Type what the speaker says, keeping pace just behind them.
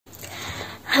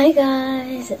Hi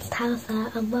guys, it's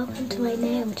Talitha and welcome to my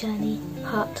nail journey,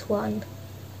 part 1.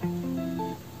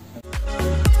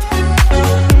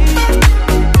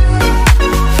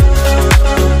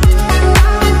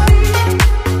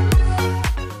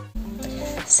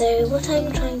 So what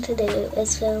I'm trying to do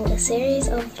is film a series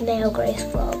of nail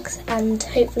growth vlogs, and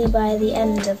hopefully by the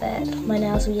end of it my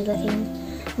nails will be looking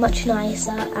much nicer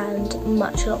and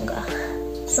much longer.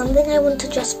 Something I want to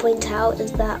just point out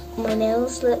is that my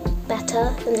nails look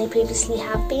better than they previously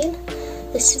have been.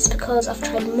 This is because I've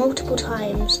tried multiple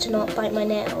times to not bite my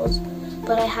nails,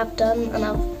 but I have done and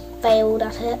I've failed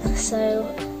at it. So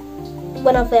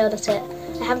when I've failed at it,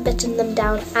 I haven't bitten them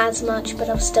down as much, but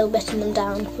I've still bitten them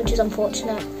down, which is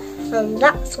unfortunate.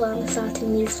 That's why I'm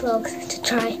starting these vlogs, to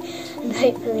try and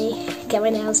hopefully get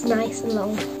my nails nice and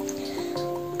long.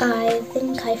 I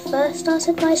think I first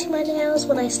started biting my nails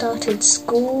when I started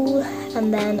school,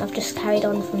 and then I've just carried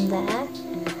on from there.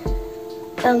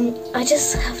 I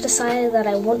just have decided that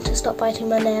I want to stop biting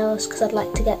my nails because I'd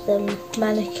like to get them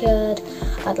manicured,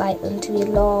 I'd like them to be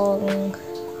long,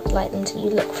 I'd like them to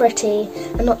look pretty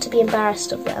and not to be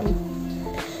embarrassed of them.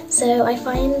 So I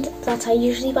find that I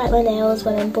usually bite my nails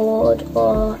when I'm bored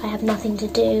or I have nothing to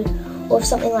do, or if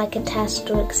something like a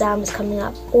test or exam is coming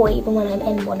up, or even when I'm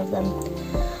in one of them.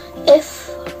 If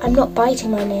I'm not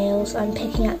biting my nails, I'm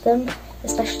picking at them,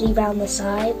 especially round the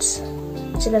sides,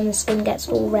 so then the skin gets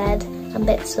all red and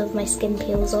bits of my skin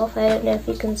peels off. I don't know if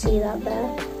you can see that there.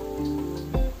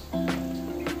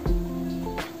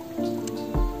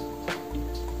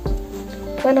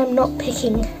 When I'm not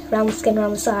picking round the skin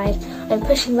around the side, I'm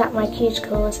pushing back my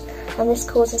cuticles, and this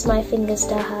causes my fingers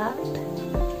to hurt.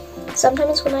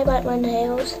 Sometimes when I bite my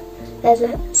nails,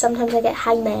 sometimes I get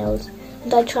hangnails,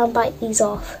 and I try and bite these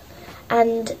off.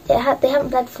 And they haven't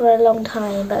bled for a long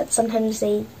time, but sometimes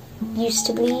they used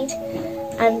to bleed,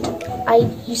 and I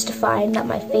used to find that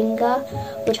my finger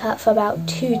would hurt for about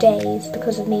 2 days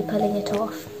because of me pulling it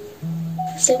off.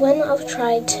 So when I've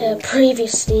tried to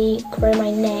previously grow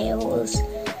my nails,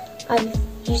 I've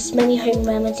used many home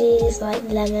remedies like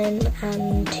lemon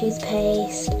and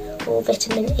toothpaste or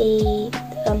vitamin E,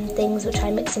 things which I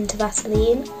mix into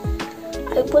Vaseline.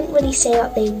 I wouldn't really say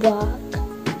that they work.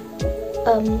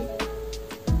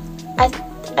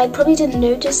 I probably didn't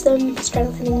notice them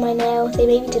strengthening my nail. They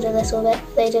maybe did a little bit,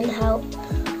 they didn't help.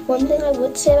 One thing I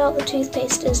would say about the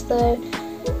toothpaste is though,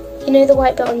 you know the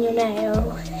white bit on your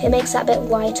nail, it makes that bit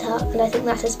whiter, and I think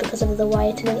that is because of the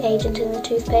whitening agent in the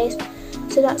toothpaste,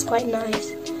 so that's quite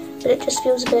nice. But it just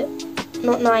feels a bit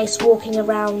not nice walking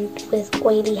around with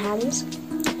oily hands.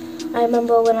 I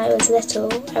remember when I was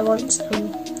little, I once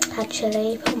had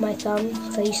chili put on my thumb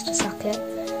because I used to suck it,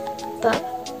 but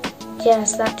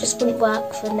yes, that just wouldn't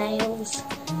work for nails.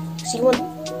 So you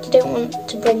don't want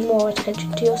to bring more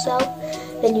attention to yourself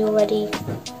than you already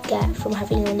get from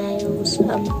having your nails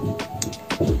down.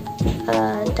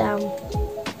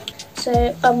 So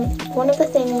one of the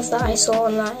things that I saw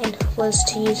online was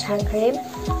to use hand cream,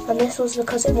 and this was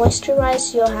because it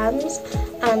moisturises your hands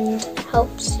and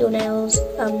helps your nails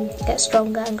get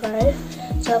stronger and grow.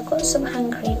 So I've got some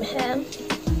hand cream here,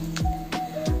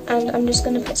 and I'm just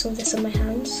going to put some of this on my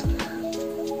hands.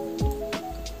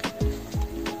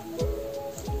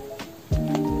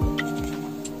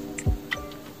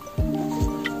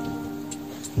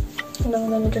 And I'm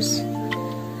going to just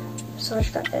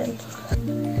massage that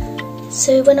in.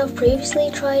 So when I've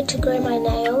previously tried to grow my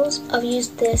nails, I've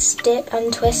used this dip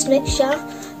and twist mixture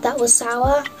that was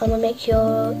sour and will make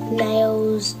your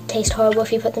nails taste horrible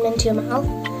if you put them into your mouth.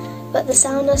 But the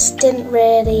sourness didn't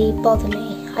really bother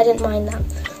me, I didn't mind that.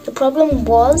 The problem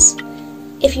was,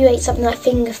 if you ate something like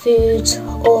finger foods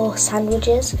or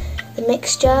sandwiches, the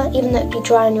mixture, even though it would be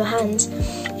dry on your hands,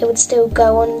 it would still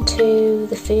go onto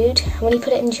the food, and when you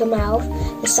put it into your mouth,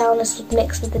 the sourness would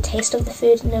mix with the taste of the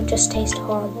food and it would just taste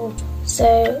horrible.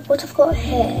 So what I've got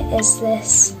here is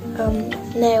this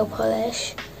nail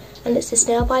polish, and it's this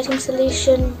nail biting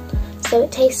solution, so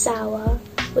it tastes sour,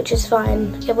 which is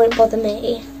fine, it won't bother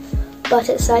me, but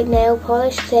it's like nail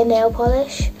polish, clear nail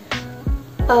polish.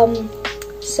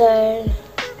 So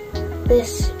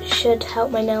this should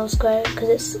help my nails grow because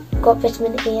it's got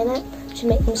vitamin E in it, should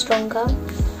make them stronger.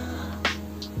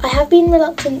 I have been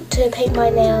reluctant to paint my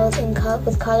nails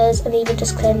with colours and even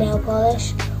just clear nail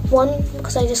polish. One,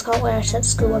 because I just can't wear it at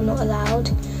school, I'm not allowed,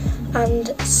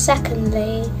 and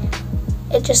secondly,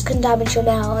 it just can damage your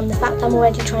nail, and the fact that I'm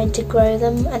already trying to grow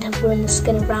them and have ruined the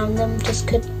skin around them just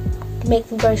could make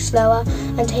them grow slower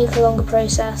and take a longer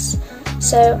process.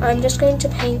 So I'm just going to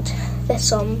paint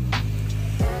this on,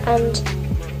 and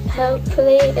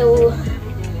hopefully it will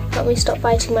help me stop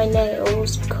biting my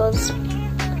nails, because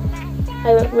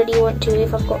I don't really want to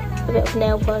if I've got a bit of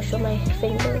nail polish on my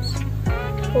fingers.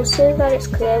 Also that it's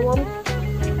clear one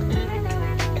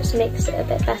just makes it a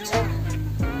bit better.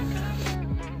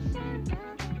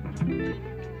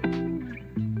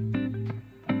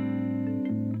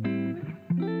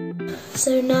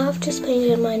 So now I've just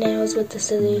painted my nails with the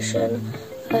solution.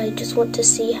 I just want to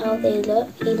see how they look,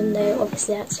 even though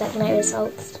obviously I haven't my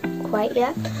results quite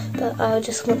yet, but I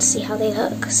just want to see how they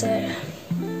look. So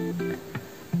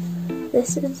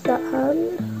this is that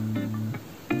hand.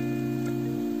 I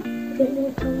don't know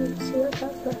if I want to see what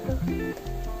that's better.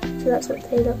 So that's what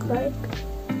they look like.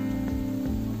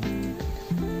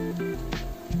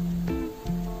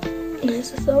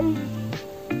 There's the thumb.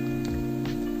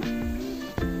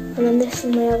 And then this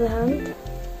is my other hand.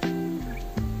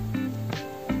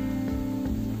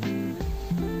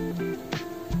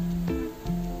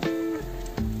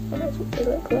 And that's what they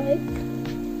look like.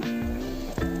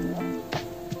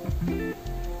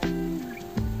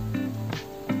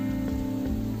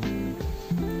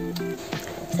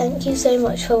 Thank you so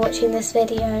much for watching this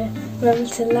video. Remember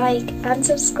to like and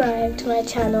subscribe to my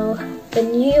channel for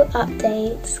new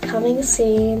updates coming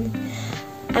soon.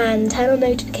 And turn on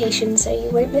notifications so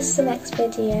you won't miss the next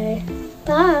video.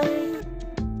 Bye!